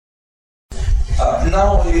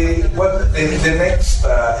Now, the next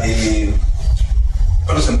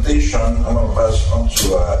presentation, I'm going to pass on to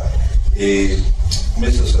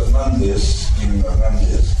Mrs. Hernandez,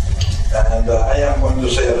 and I am going to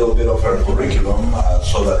say a little bit of her curriculum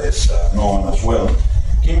so that it's known as well.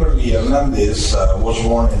 Kimberly Hernandez was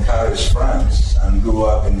born in Paris, France, and grew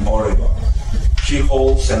up in Oregon. She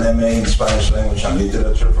holds an MA in Spanish language and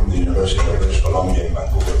literature from the University of British Columbia in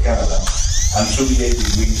Vancouver, Canada, and 2 BA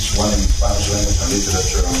degrees, one in Spanish language and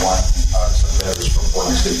literature and one in arts and letters from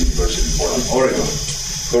Portland State University in Portland, Oregon.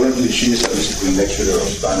 Currently, she is a visiting lecturer of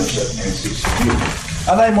Spanish at NCCU.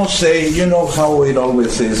 And I must say, you know how it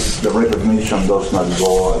always is, the recognition does not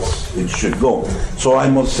go as it should go. So I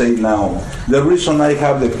must say now, the reason I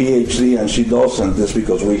have the PhD and she doesn't is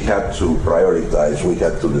because we had to prioritize, we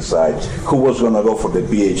had to decide who was going to go for the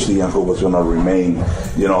PhD and who was going to remain,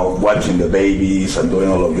 watching the babies and doing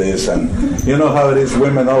all of this. And you know how it is,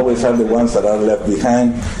 women always are the ones that are left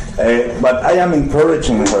behind. But I am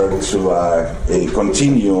encouraging her to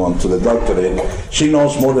continue on to the doctorate. She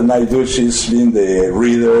knows more than I do. She's been the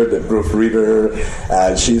reader, the proofreader.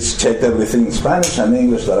 She's checked everything in Spanish and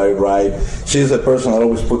English that I write. She's the person that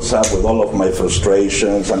always puts up with all of my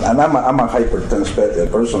frustrations. And I'm a hypertense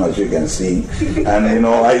person, as you can see. And,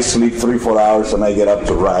 I sleep 3-4 hours and I get up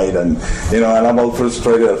to write. And, and I'm all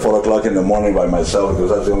frustrated at 4 o'clock in the morning by myself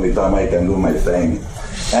because that's the only time I can do my thing.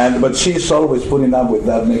 But she's always putting up with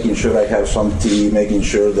that, making sure I have some tea, making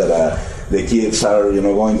sure that the kids are,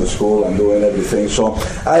 going to school and doing everything. So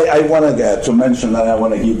I want to mention that I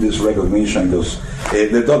want to give this recognition because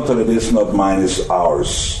the doctorate is not mine, it's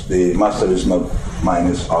ours. The master is not mine,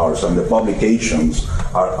 it's ours. And the publications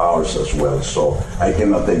are ours as well. So I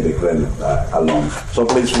cannot take the credit alone. So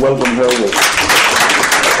please welcome her.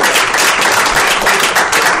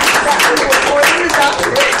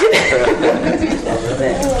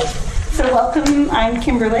 So welcome, I'm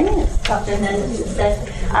Kimberly, as Dr. Hernandez said.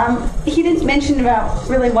 He didn't mention about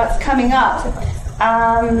really what's coming up.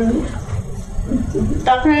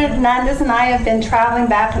 Dr. Hernandez and I have been traveling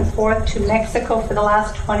back and forth to Mexico for the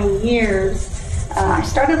last 20 years. I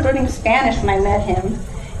started learning Spanish when I met him,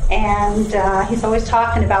 and he's always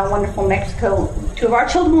talking about wonderful Mexico. 2 of our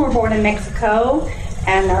children were born in Mexico,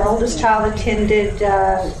 and our oldest child attended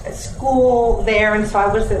school there, and so I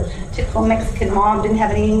was a typical Mexican mom, didn't have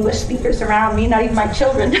any English speakers around me, not even my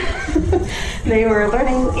children. They were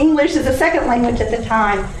learning English as a second language at the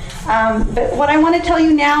time. But what I want to tell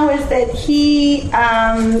you now is that he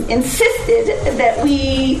insisted that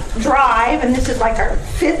we drive, and this is like our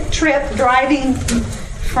 5th trip driving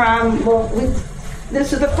from,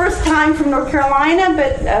 this is the first time from North Carolina,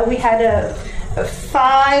 but we had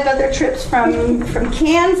 5 other trips from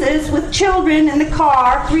Kansas with children in the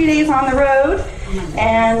car, 3 days on the road,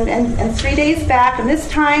 and 3 days back. And this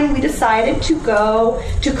time we decided to go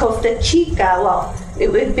to Costa Chica. Well,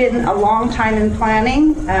 it had been a long time in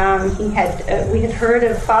planning. We had heard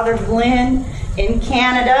of Father Glenn in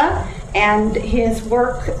Canada and his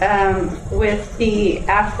work with the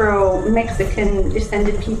Afro-Mexican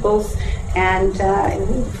descended peoples. And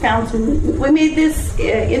we made this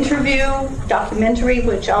interview documentary,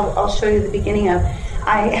 which I'll show you the beginning of.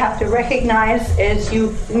 I have to recognize,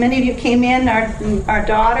 many of you came in, our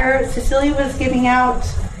daughter Cecilia was giving out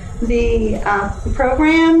the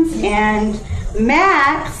programs, and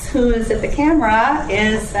Max, who is at the camera,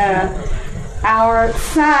 is our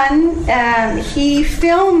son. He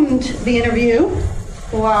filmed the interview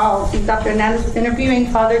while Dr. Hernandez was interviewing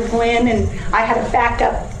Father Glenn, and I had a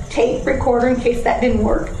backup tape recorder in case that didn't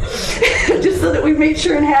work, just so that we made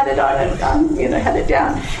sure and had it had it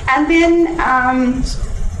down. And then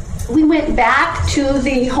we went back to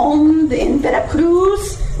the home in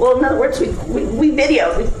Veracruz. Well, in other words, we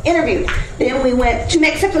videoed, we interviewed. Then we went to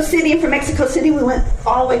Mexico City, and from Mexico City we went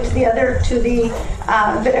all the way to the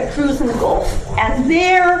Veracruz and the Gulf. And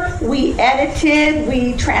there we edited,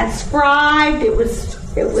 we transcribed. It was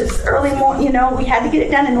early morning, we had to get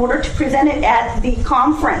it done in order to present it at the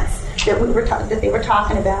conference that they were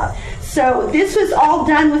talking about. So this was all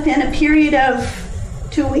done within a period of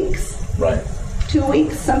 2 weeks. Right. 2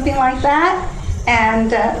 weeks, something like that. And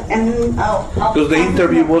because the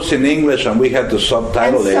interview was in English and we had to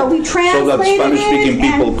subtitle it, so we translated so that Spanish-speaking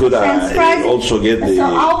people could also get the. So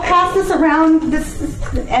I'll pass this around.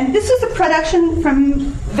 And this is a production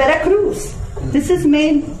from Veracruz. This is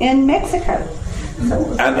made in Mexico.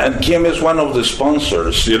 And Kim is one of the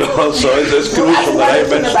sponsors, so it's crucial that I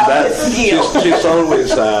mention that. She's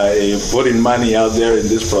always putting money out there in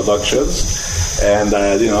these productions, and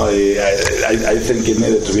I think it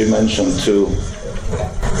needed to be mentioned too.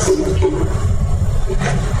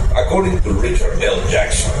 According to Richard L.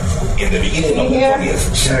 Jackson, in the beginning of the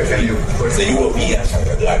 20th century, the Europeans and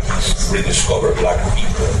the Blackies rediscovered black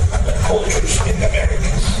people and their cultures in the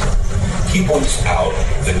Americas. He points out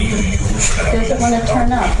the new use and abuse Doesn't want to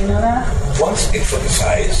turn up, you know that? Once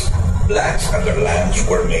exoticized, blacks and their lands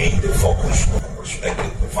were made the focus of a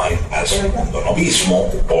perspective defined as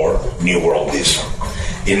Novismo or New Worldism.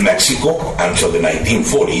 In Mexico, until the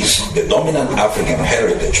 1940s, the dominant African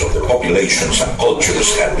heritage of the populations and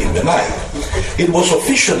cultures had been denied. It was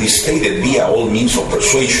officially stated via all means of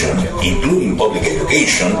persuasion, including public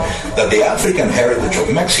education, that the African heritage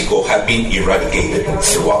of Mexico had been eradicated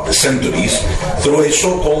throughout the centuries through a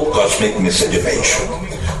so-called cosmic miscegenation.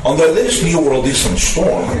 Under this New Worldism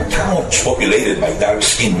storm, towns populated by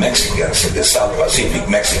dark-skinned Mexicans in the South Pacific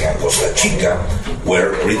Mexican Costa Chica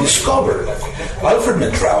were rediscovered. Alfred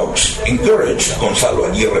Metraux encouraged Gonzalo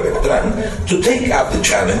Aguirre Beltrán to take up the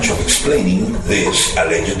challenge of explaining these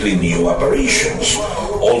allegedly new apparitions.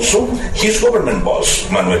 Also, his government boss,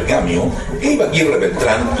 Manuel Gamio, gave Aguirre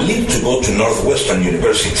Beltrán leave to go to Northwestern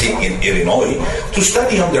University in Illinois to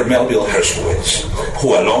study under Melville Herskowitz,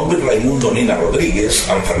 who along with Raimundo Nina Rodriguez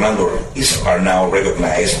and Fernando Ortiz are now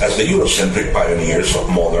recognized as the Eurocentric pioneers of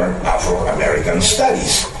modern Afro-American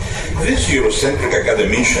studies. These Eurocentric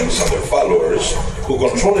academicians and their followers, who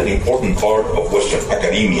control an important part of Western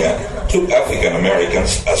academia, took African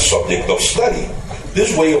Americans as subject of study.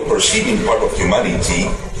 This way of perceiving part of humanity,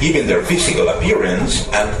 given their physical appearance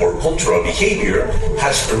and or cultural behavior,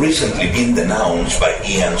 has recently been denounced by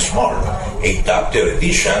Ian Smart, a top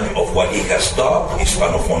theoretician of what he has dubbed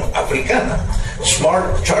Hispanophone Africana.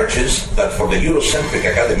 Smart charges that for the Eurocentric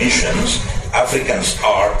academicians, Africans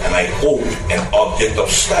are, and I quote, an object of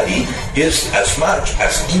study is as much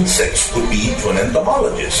as insects would be to an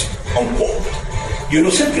entomologist, unquote.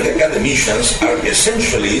 Eurocentric academicians are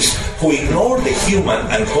essentialists who ignore the human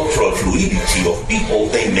and cultural fluidity of people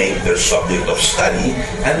they make their subject of study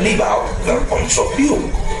and leave out their points of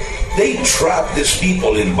view. They trap these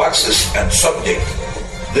people in boxes and subject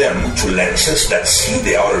them to lenses that see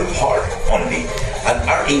the outer part only and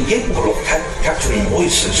are incapable of capturing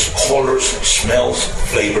voices, colors, smells,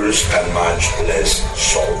 flavors, and much less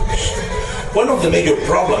souls. One of the major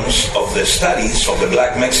problems of the studies of the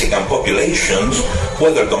black Mexican populations,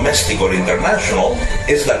 whether domestic or international,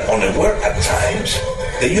 is that unaware at times,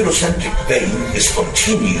 the Eurocentric vein is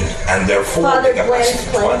continued and therefore the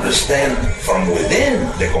capacity to understand from within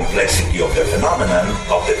the complexity of the phenomenon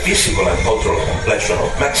of the physical and cultural complexion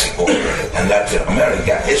of Mexico and Latin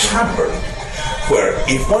America is hampered. Where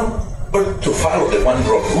if one were to follow the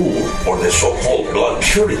one-drop rule or the so-called blood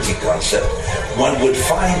purity concept, one would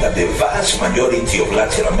find that the vast majority of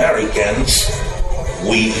Latin Americans,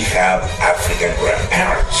 we have African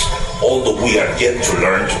grandparents, although we are yet to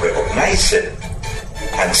learn to recognize it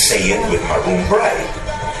and say it with maroon pride.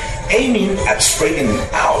 Aiming at straightening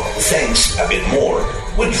out things a bit more,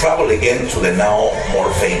 we travel again to the now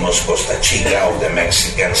more famous Costa Chica of the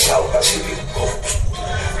Mexican South Pacific coast.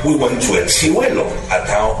 We went to El Ciruelo, a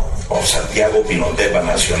town of Santiago Pinotepa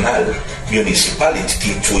Nacional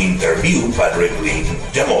municipality, to interview Padre Green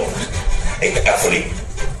Jamot, a Catholic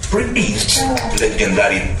priest,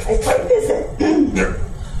 legendary.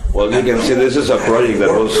 Well, you can see this is a project that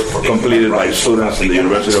was completed by students at the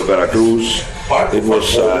University of Veracruz. It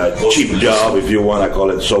was a cheap job, if you want to call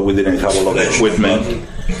it so. We didn't have a lot of equipment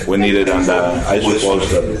we needed, and I suppose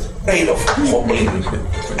that... I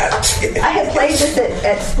had played this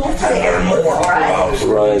at school today.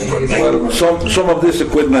 Right. Well, some of this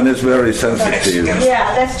equipment is very sensitive.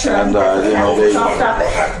 Yeah, that's true. And, Stop it.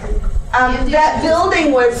 That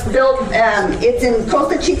building was built, it's in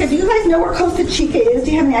Costa Chica. Do you guys know where Costa Chica is?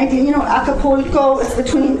 Do you have any idea? You know, Acapulco, it's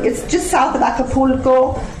just south of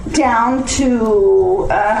Acapulco down to,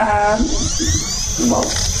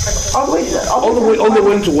 all the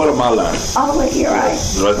way to Guatemala. All the way here, right?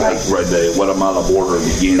 Right, the Guatemala border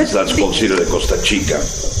begins. That's considered the Costa Chica.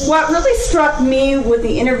 What really struck me with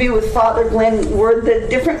the interview with Father Glenn were the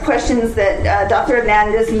different questions that Dr.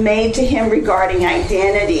 Hernandez made to him regarding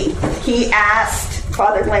identity. He asked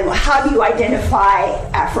Father Glenn, well, how do you identify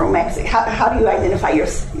Afro-Mexican? How do you identify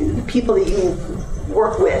the people that you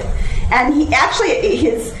work with? And he actually,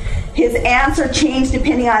 his answer changed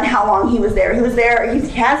depending on how long he was there. He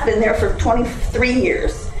has been there for 23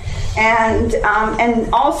 years. And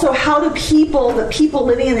also, how do the people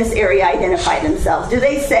living in this area identify themselves? Do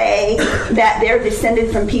they say that they're descended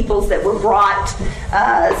from peoples that were brought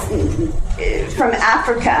from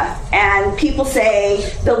Africa? And people say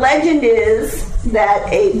the legend is that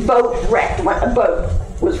a boat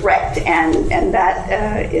was wrecked, and that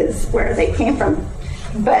is where they came from.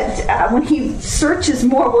 when he searches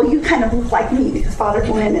more, well, you kind of look like me because Father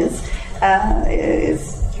Glenn is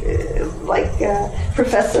like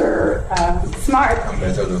Professor Smart.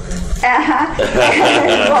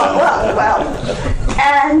 well.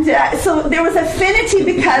 And so there was affinity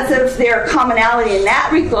because of their commonality in that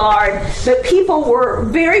regard, but people were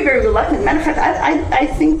very, very reluctant. Matter of fact, I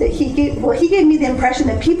think that he gave me the impression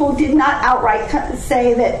that people did not outright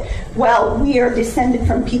say that, well, we are descended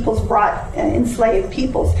from peoples brought enslaved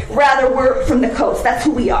peoples. Rather, we're from the coast. That's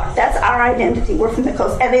who we are. That's our identity. We're from the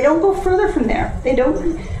coast. And they don't go further from there. They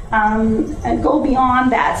don't go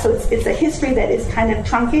beyond that. So it's a history that is kind of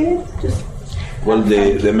truncated. Well,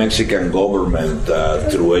 the Mexican government,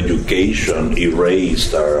 through education,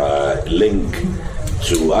 erased our link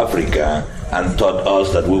to Africa and taught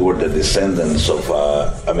us that we were the descendants of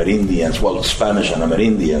Amerindians, well, Spanish and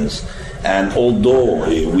Amerindians. And although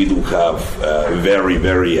we do have very,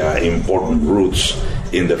 very important roots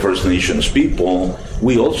in the First Nations people,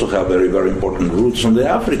 we also have very, very important roots on the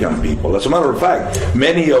African people. As a matter of fact,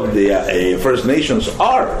 many of the First Nations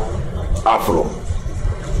are Afro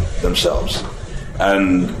themselves.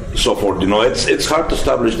 And so forth. It's hard to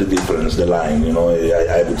establish the difference, the line.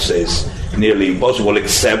 I would say it's nearly impossible,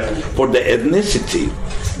 except for the ethnicity.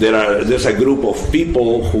 There's a group of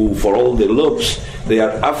people who, for all the looks, they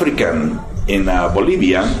are African in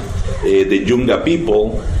Bolivia, the Yunga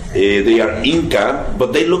people. They are Inca,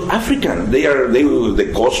 but they look African.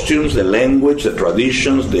 The costumes, the language, the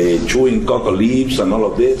traditions, the chewing coca leaves, and all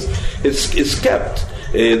of this. It's kept.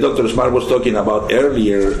 Dr. Smart was talking about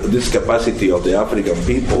earlier this capacity of the African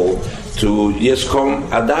people to come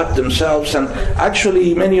adapt themselves, and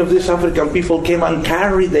actually many of these African people came and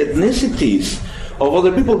carried the ethnicities of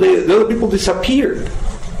other people. The other people disappeared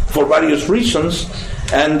for various reasons,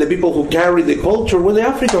 and the people who carried the culture were the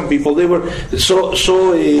African people. They were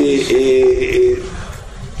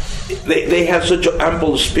they had such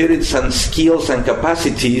ample spirits and skills and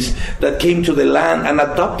capacities that came to the land and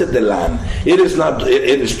adopted the land. It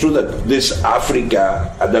is true that this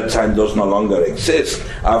Africa at that time does no longer exist.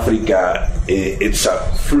 Africa, it's a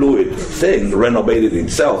fluid thing, renovated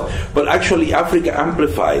itself. But actually Africa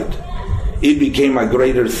amplified. It became a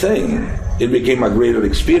greater thing. It became a greater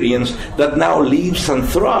experience that now lives and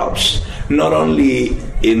throbs, not only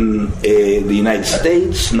in the United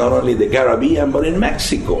States, not only the Caribbean, but in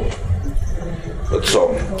Mexico.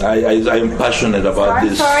 So I am passionate about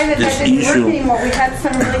this issue. I'm sorry that that didn't work anymore. We had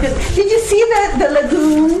some really good. Did you see the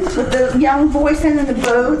lagoon with the young boys in the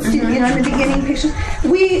boats? In the beginning pictures.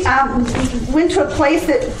 We went to a place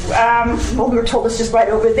that we were told was just right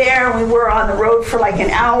over there. We were on the road for like an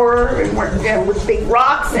hour, and with big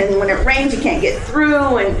rocks. And when it rains, you can't get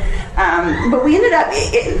through. And but we ended up.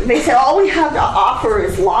 They said all we have to offer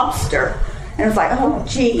is lobster. And it's like, oh,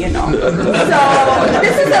 gee, So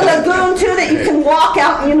this is a lagoon, too, that you can walk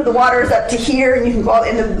out, and, the water is up to here, and you can go out,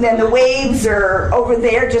 and the waves are over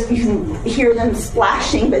there. Just you can hear them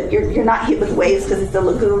splashing, but you're not hit with waves because it's a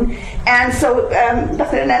lagoon. And so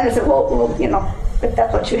Dr. Hernandez said, well, if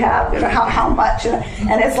that's what you have, how much?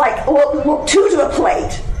 And it's like, well, 2 to a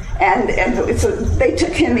plate. And so they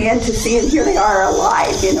took him in to see, and here they are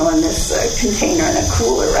alive, in this container in a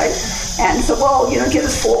cooler, right? And so, give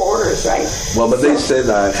us 4 orders, right? Well, but they said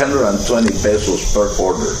 120 pesos per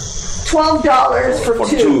order. $12 for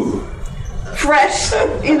two. Fresh,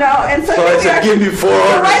 and so I said, give me 4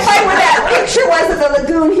 orders. So right by where that picture was of the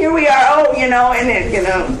lagoon, here we are, and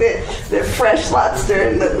the fresh lobster,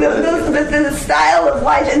 and the style of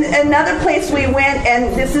life. And another place we went,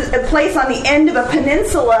 and this is a place on the end of a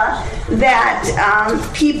peninsula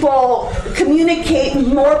that people communicate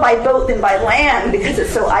more by boat than by land because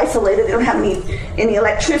it's so isolated. They don't have any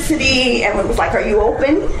electricity, and it was like, are you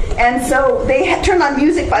open? And so they had turned on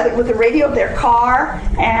music with the radio of their car,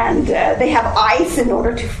 and they have ice in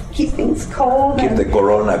order to keep things cold. Keep the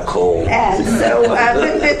corona cold. And so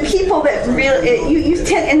the people that really, you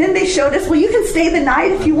tend, and then they showed us, you can stay the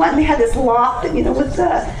night if you want. And they had this loft, with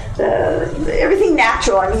the everything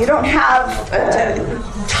natural. I mean, you don't have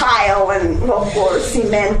tile and or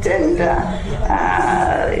cement, and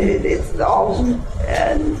it's all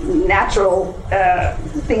natural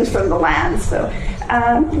things from the land. So,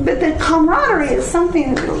 but the camaraderie is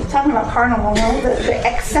something. Talking about Carnival, the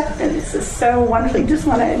acceptance is so wonderful. You just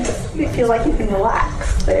want to feel like you can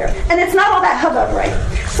relax there, and it's not all that hubbub, right?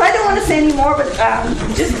 So I don't want to say any more, but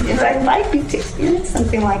I'd like you to experience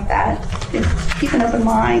something like that. Keep an open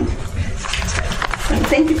mind. And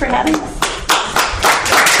thank you for having us.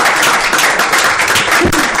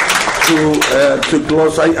 to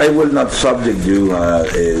close, I will not subject you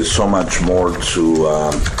so much more to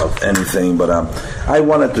of anything, but I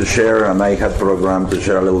wanted to share, and I had programmed to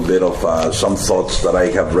share a little bit of some thoughts that I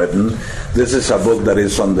have written. This is a book that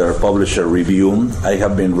is under publisher review. I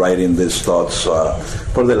have been writing these thoughts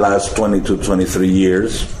for the last 22, 23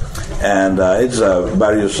 years. And it's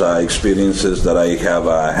various experiences that I have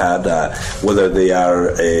had, whether they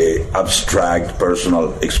are abstract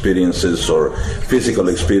personal experiences or physical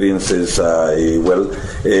experiences.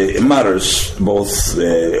 It matters. Both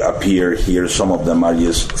appear here. Some of them are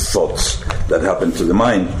just thoughts that happen to the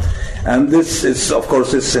mind. And this is, of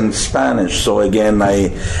course, it's in Spanish. So again,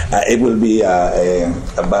 it will be a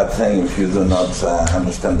bad thing if you do not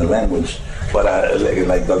understand the language. But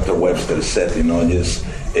like Dr. Webster said, just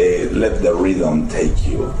let the rhythm take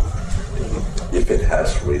you, if it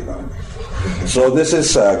has rhythm. So this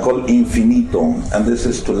is called Infinito, and this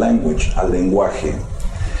is to language, al lenguaje.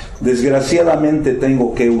 Desgraciadamente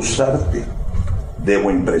tengo que usarte,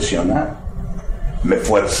 debo impresionar, me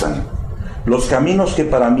fuerzan. Los caminos que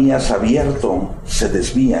para mí has abierto se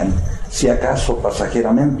desvían, si acaso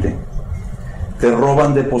pasajeramente. Te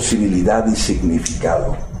roban de posibilidad y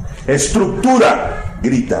significado. Estructura,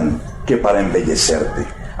 gritan, que para embellecerte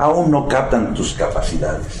aún no captan tus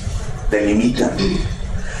capacidades, te limitan.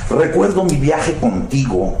 Recuerdo mi viaje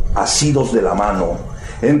contigo, asidos de la mano,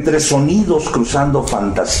 entre sonidos cruzando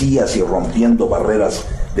fantasías y rompiendo barreras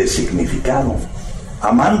de significado,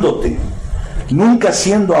 amándote, nunca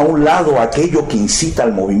haciendo a un lado aquello que incita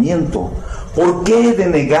al movimiento. ¿Por qué he de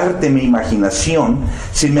negarte mi imaginación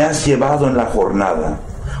si me has llevado en la jornada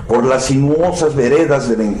por las sinuosas veredas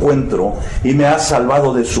del encuentro y me has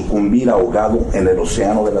salvado de sucumbir ahogado en el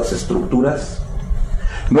océano de las estructuras?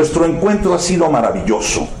 Nuestro encuentro ha sido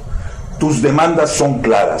maravilloso. Tus demandas son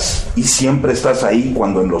claras y siempre estás ahí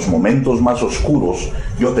cuando en los momentos más oscuros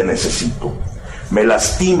yo te necesito. Me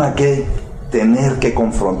lastima que tener que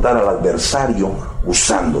confrontar al adversario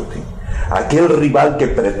usándote, aquel rival que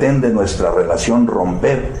pretende nuestra relación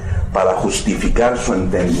romper para justificar su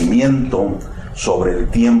entendimiento sobre el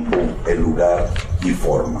tiempo, el lugar y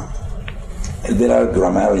forma. There are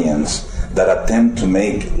grammarians that attempt to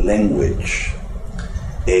make language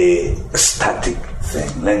a static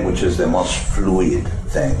thing. Language is the most fluid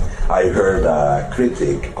thing. I heard a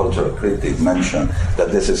critic, cultural critic, mention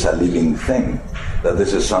that this is a living thing, that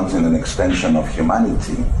this is something, an extension of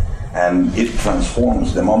humanity, and it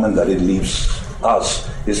transforms the moment that it leaves us.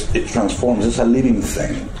 It transforms. It's a living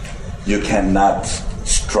thing. You cannot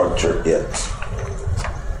structure it.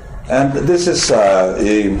 And this is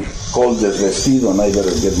called Desvestido, and I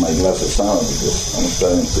better get my glasses on because I'm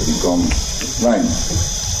starting to become blind.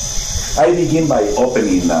 I begin by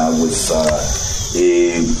opening with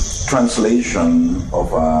a translation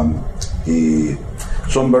of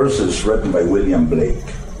some verses written by William Blake.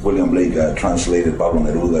 William Blake translated Pablo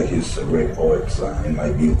Neruda. He's a great poet, in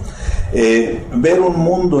my view. Ver un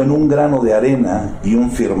mundo en un grano de arena y un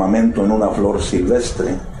firmamento en una flor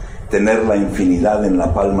silvestre, tener la infinidad en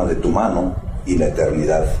la palma de tu mano y la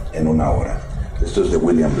eternidad en una hora. Esto es de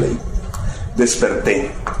William Blake. Desperté,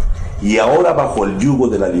 y ahora bajo el yugo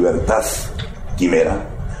de la libertad, quimera,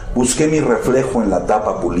 busqué mi reflejo en la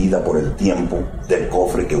tapa pulida por el tiempo del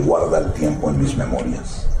cofre que guarda el tiempo en mis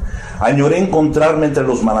memorias. Añoré encontrarme entre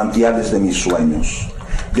los manantiales de mis sueños.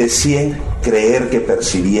 Deseé creer que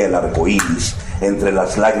percibía el arco iris entre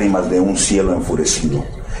las lágrimas de un cielo enfurecido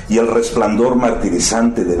y el resplandor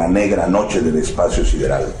martirizante de la negra noche del espacio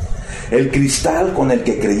sideral. El cristal con el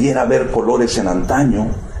que creyera ver colores en antaño,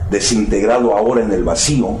 desintegrado ahora en el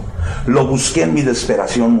vacío, lo busqué en mi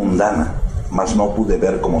desesperación mundana, mas no pude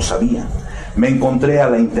ver como sabía. Me encontré a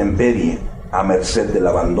la intemperie, a merced del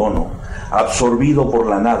abandono, absorbido por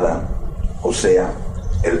la nada, o sea,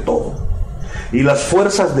 el todo. Y las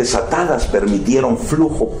fuerzas desatadas permitieron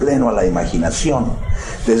flujo pleno a la imaginación.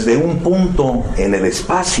 Desde un punto en el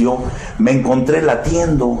espacio me encontré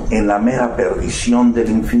latiendo en la mera perdición del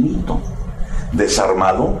infinito.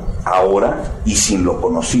 Desarmado, ahora, y sin lo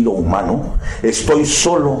conocido humano, estoy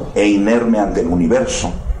solo e inerme ante el universo.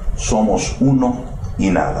 Somos uno y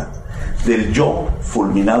nada. Del yo,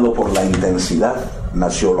 fulminado por la intensidad,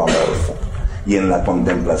 nació lo amorfo. Y en la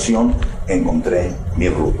contemplación encontré mi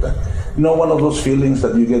ruta. You know, one of those feelings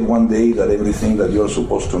that you get one day that everything that you're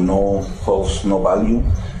supposed to know holds no value,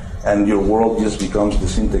 and your world just becomes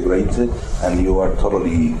disintegrated, and you are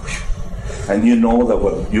totally, and you know that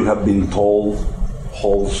what you have been told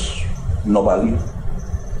holds no value,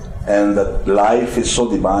 and that life is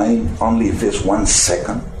so divine only if it's 1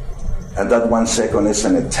 second, and that 1 second is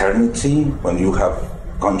an eternity when you have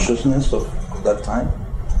consciousness of that time.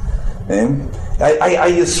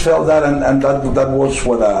 I just felt that, and that was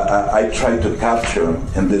what I tried to capture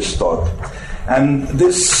in this thought. And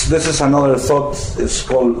this is another thought. It's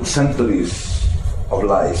called Centuries of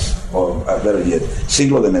Lies, or better yet,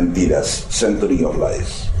 Siglo de Mentiras, Century of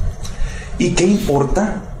Lies. ¿Y qué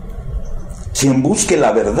importa? Quien busque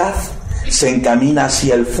la verdad se encamina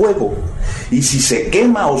hacia el fuego, y si se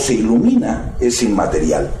quema o se ilumina es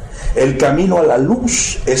inmaterial. El camino a la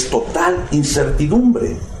luz es total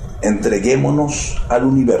incertidumbre. Entreguémonos al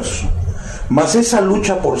universo. Mas esa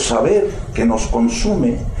lucha por saber que nos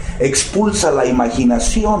consume expulsa la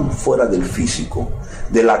imaginación fuera del físico.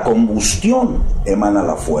 De la combustión emana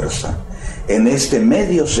la fuerza. En este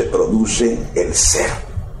medio se produce el ser.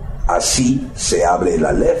 Así se abre el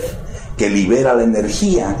Aleph, que libera la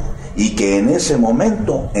energía y que en ese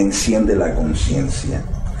momento enciende la conciencia.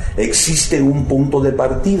 Existe un punto de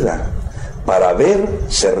partida. Para ver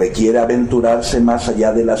se requiere aventurarse más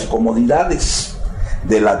allá de las comodidades,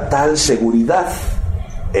 de la tal seguridad,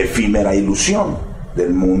 efímera ilusión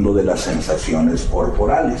del mundo de las sensaciones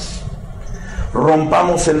corporales.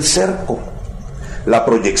 Rompamos el cerco, la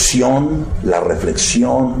proyección, la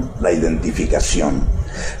reflexión, la identificación.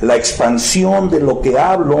 La expansión de lo que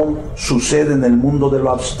hablo sucede en el mundo de lo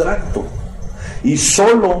abstracto. Y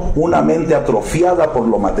solo una mente atrofiada por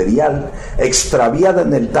lo material, extraviada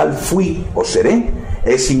en el tal fui o seré,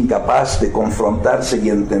 es incapaz de confrontarse y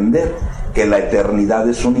entender que la eternidad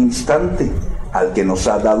es un instante al que nos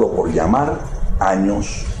ha dado por llamar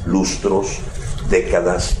años, lustros,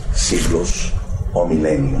 décadas, siglos o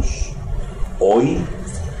milenios. Hoy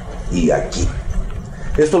y aquí.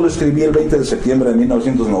 Esto lo escribí el 20 de septiembre de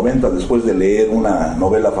 1990 después de leer una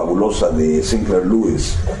novela fabulosa de Sinclair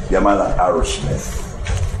Lewis llamada Arrowsmith.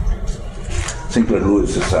 Sinclair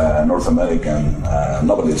Lewis is a North American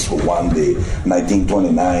novelist who won the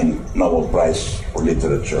 1929 Nobel Prize for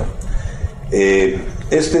Literature.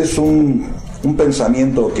 Este es un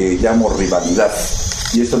pensamiento que llamo rivalidad,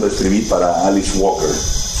 y esto lo escribí para Alice Walker.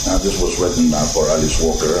 This was written for Alice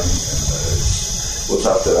Walker. Was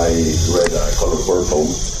after I read Color Purple.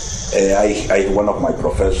 One of my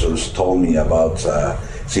professors told me about a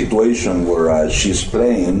situation where she's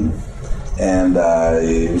playing, and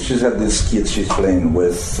she's got this kid she's playing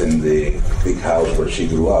with in the big house where she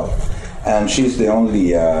grew up, and she's the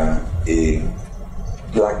only a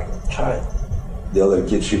black child. The other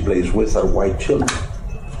kids she plays with are white children.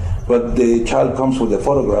 But the child comes with the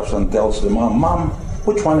photographs and tells the mom,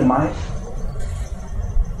 which one am I?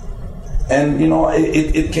 And,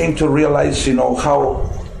 it came to realize, how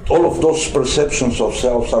all of those perceptions of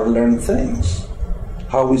selves are learned things,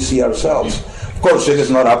 how we see ourselves. Of course, it is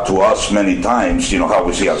not up to us many times, how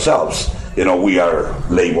we see ourselves. We are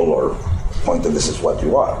labeled or pointed, this is what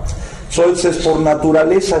you are. So it says, por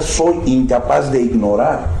naturaleza soy incapaz de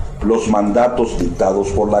ignorar los mandatos dictados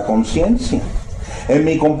por la conciencia. En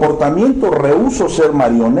mi comportamiento rehúso ser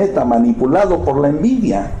marioneta manipulado por la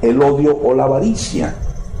envidia, el odio o la avaricia.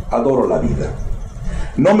 Adoro la vida.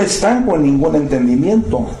 No me estanco en ningún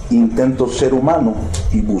entendimiento, intento ser humano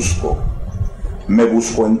y busco. Me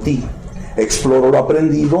busco en ti, exploro lo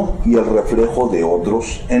aprendido y el reflejo de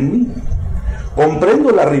otros en mí.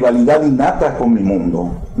 Comprendo la rivalidad innata con mi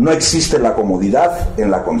mundo. No existe la comodidad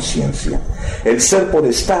en la conciencia. El ser por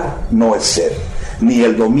estar no es ser, ni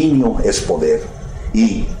el dominio es poder.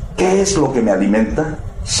 ¿Y qué es lo que me alimenta?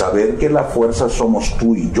 Saber que la fuerza somos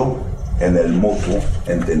tú y yo, en el mutuo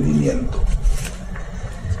entendimiento.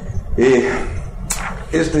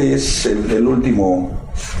 Este es el último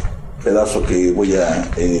pedazo que voy a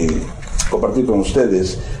compartir con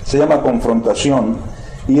ustedes. Se llama Confrontación,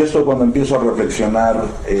 y esto cuando empiezo a reflexionar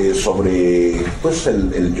sobre pues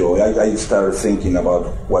el yo, I start thinking about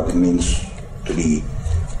what it means to be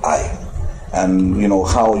I, and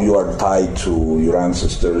how you are tied to your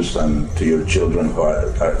ancestors and to your children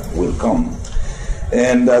who will come.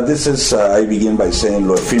 And this is, I begin by saying,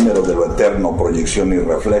 lo efímero de lo eterno, proyección y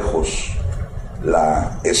reflejos,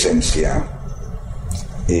 la esencia.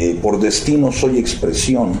 Por destino soy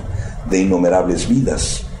expresión de innumerables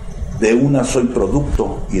vidas. De una soy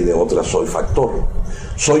producto y de otra soy factor.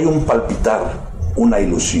 Soy un palpitar, una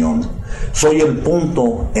ilusión. Soy el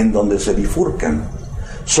punto en donde se bifurcan.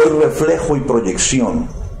 Soy reflejo y proyección,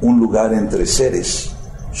 un lugar entre seres.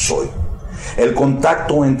 Soy el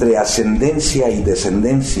contacto entre ascendencia y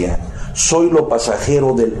descendencia. Soy lo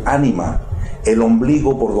pasajero del ánima, el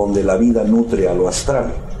ombligo por donde la vida nutre a lo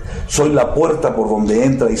astral. Soy la puerta por donde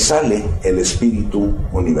entra y sale el espíritu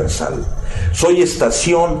universal. Soy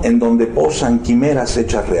estación en donde posan quimeras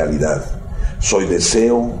hechas realidad. Soy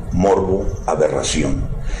deseo, morbo, aberración.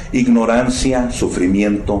 ignorancia,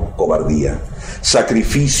 sufrimiento, cobardía,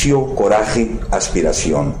 sacrificio, coraje,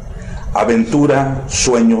 aspiración, aventura,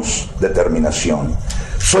 sueños, determinación.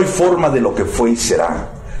 Soy forma de lo que fue y será,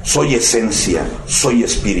 soy esencia, soy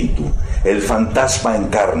espíritu, el fantasma en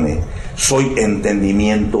carne, soy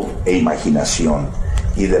entendimiento e imaginación,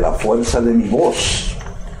 y de la fuerza de mi voz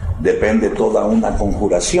depende toda una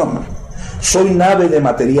conjuración. Soy nave de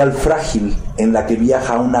material frágil en la que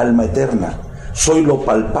viaja un alma eterna. Soy lo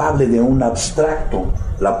palpable de un abstracto,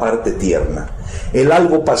 la parte tierna, el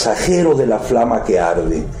algo pasajero de la flama que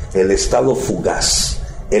arde, el estado fugaz,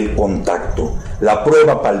 el contacto, la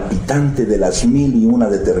prueba palpitante de las 1001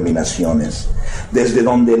 determinaciones, desde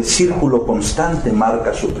donde el círculo constante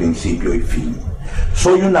marca su principio y fin.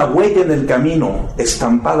 Soy una huella en el camino,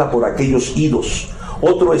 estampada por aquellos idos,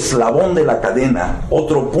 otro eslabón de la cadena,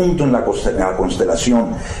 otro punto en la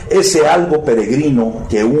constelación, ese algo peregrino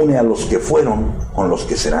que une a los que fueron con los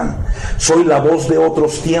que serán. Soy la voz de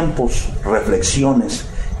otros tiempos, reflexiones,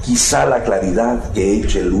 quizá la claridad que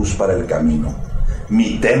eche luz para el camino.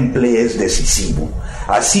 Mi temple es decisivo,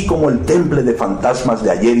 así como el temple de fantasmas de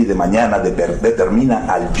ayer y de mañana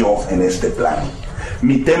determina al yo en este plano.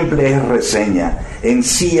 Mi temple es reseña, en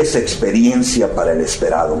sí es experiencia para el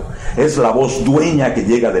esperado. Es la voz dueña que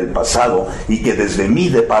llega del pasado y que desde mí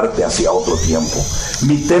departe hacia otro tiempo.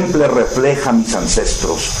 Mi temple refleja mis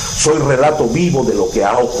ancestros. Soy relato vivo de lo que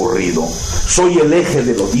ha ocurrido. Soy el eje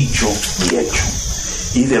de lo dicho y hecho,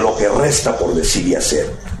 y de lo que resta por decir y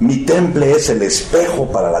hacer. Mi temple es el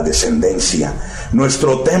espejo para la descendencia.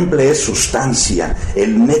 Nuestro temple es sustancia,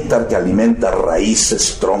 el néctar que alimenta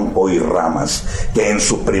raíces, tronco y ramas, que en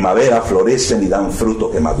su primavera florecen y dan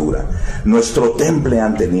fruto que madura. Nuestro temple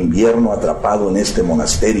ante el invierno atrapado en este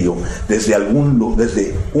monasterio, desde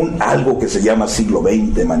algo que se llama siglo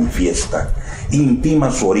XX manifiesta,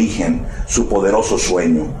 intima su origen, su poderoso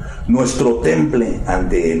sueño. Nuestro temple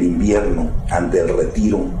ante el invierno, ante el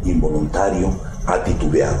retiro involuntario, ha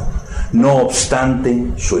titubeado. No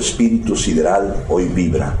obstante, su espíritu sideral hoy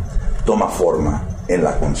vibra, toma forma en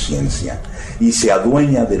la conciencia y se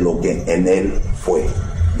adueña de lo que en él fue,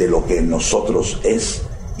 de lo que en nosotros es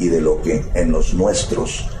y de lo que en los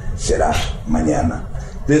nuestros será mañana.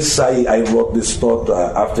 I wrote this thought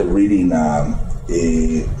after reading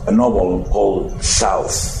a novel called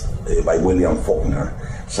South by William Faulkner.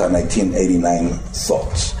 It's a 1989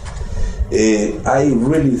 thought. I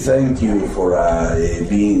really thank you for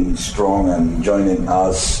being strong and joining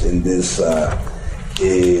us in this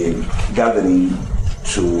gathering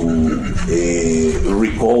to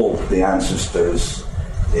recall the ancestors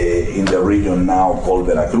in the region now called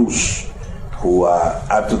Veracruz, who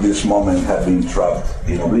up to this moment have been trapped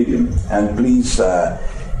in oblivion. And please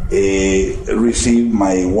receive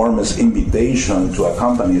my warmest invitation to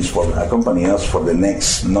accompany us for the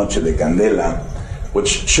next Noche de Candela,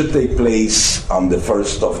 which should take place on the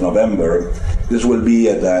 1st of November. This will be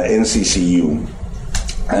at NCCU.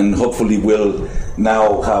 And hopefully we'll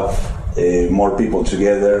now have more people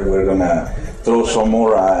together. We're going to throw some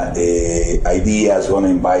more ideas, going to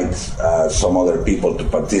invite some other people to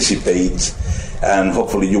participate. And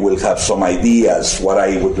hopefully you will have some ideas. What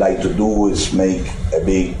I would like to do is make a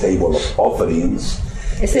big table of offerings.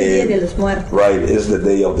 Es el Día de los Muertos. Right, it's the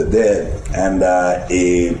Day of the Dead. And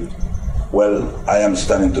well, I am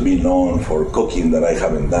starting to be known for cooking that I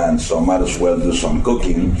haven't done, so I might as well do some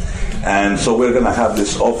cooking. And so we're going to have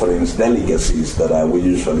these offerings, delicacies that we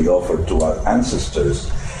usually offer to our ancestors.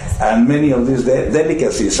 And many of these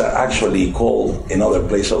delicacies are actually called in other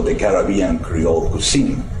places of the Caribbean Creole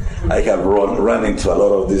cuisine. I have run into a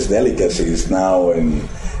lot of these delicacies now in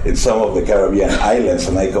some of the Caribbean islands,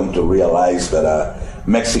 and I come to realize that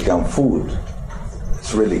Mexican food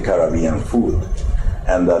is really Caribbean food.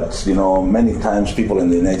 And that, many times people in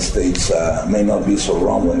the United States may not be so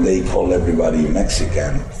wrong when they call everybody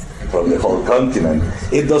Mexican from the whole continent.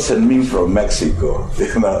 It doesn't mean from Mexico,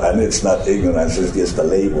 and it's not ignorance, it's just a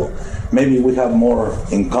label. Maybe we have more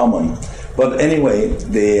in common. But anyway,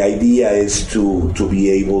 the idea is to be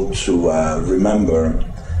able to remember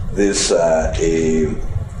these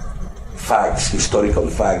historical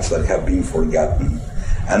facts that have been forgotten,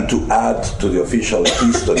 and to add to the official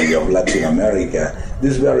history of Latin America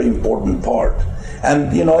this very important part.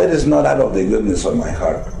 And, it is not out of the goodness of my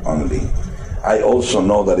heart only. I also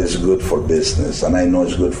know that it's good for business, and I know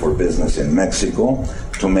it's good for business in Mexico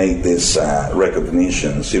to make these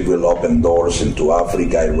recognitions. It will open doors into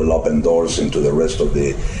Africa, it will open doors into the rest of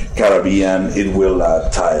the Caribbean, it will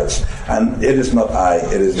tie us. And it is not I,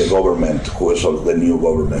 it is the government, the new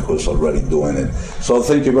government who is already doing it. So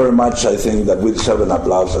thank you very much. I think that we deserve an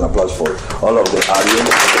applause for all of the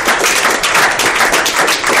audience.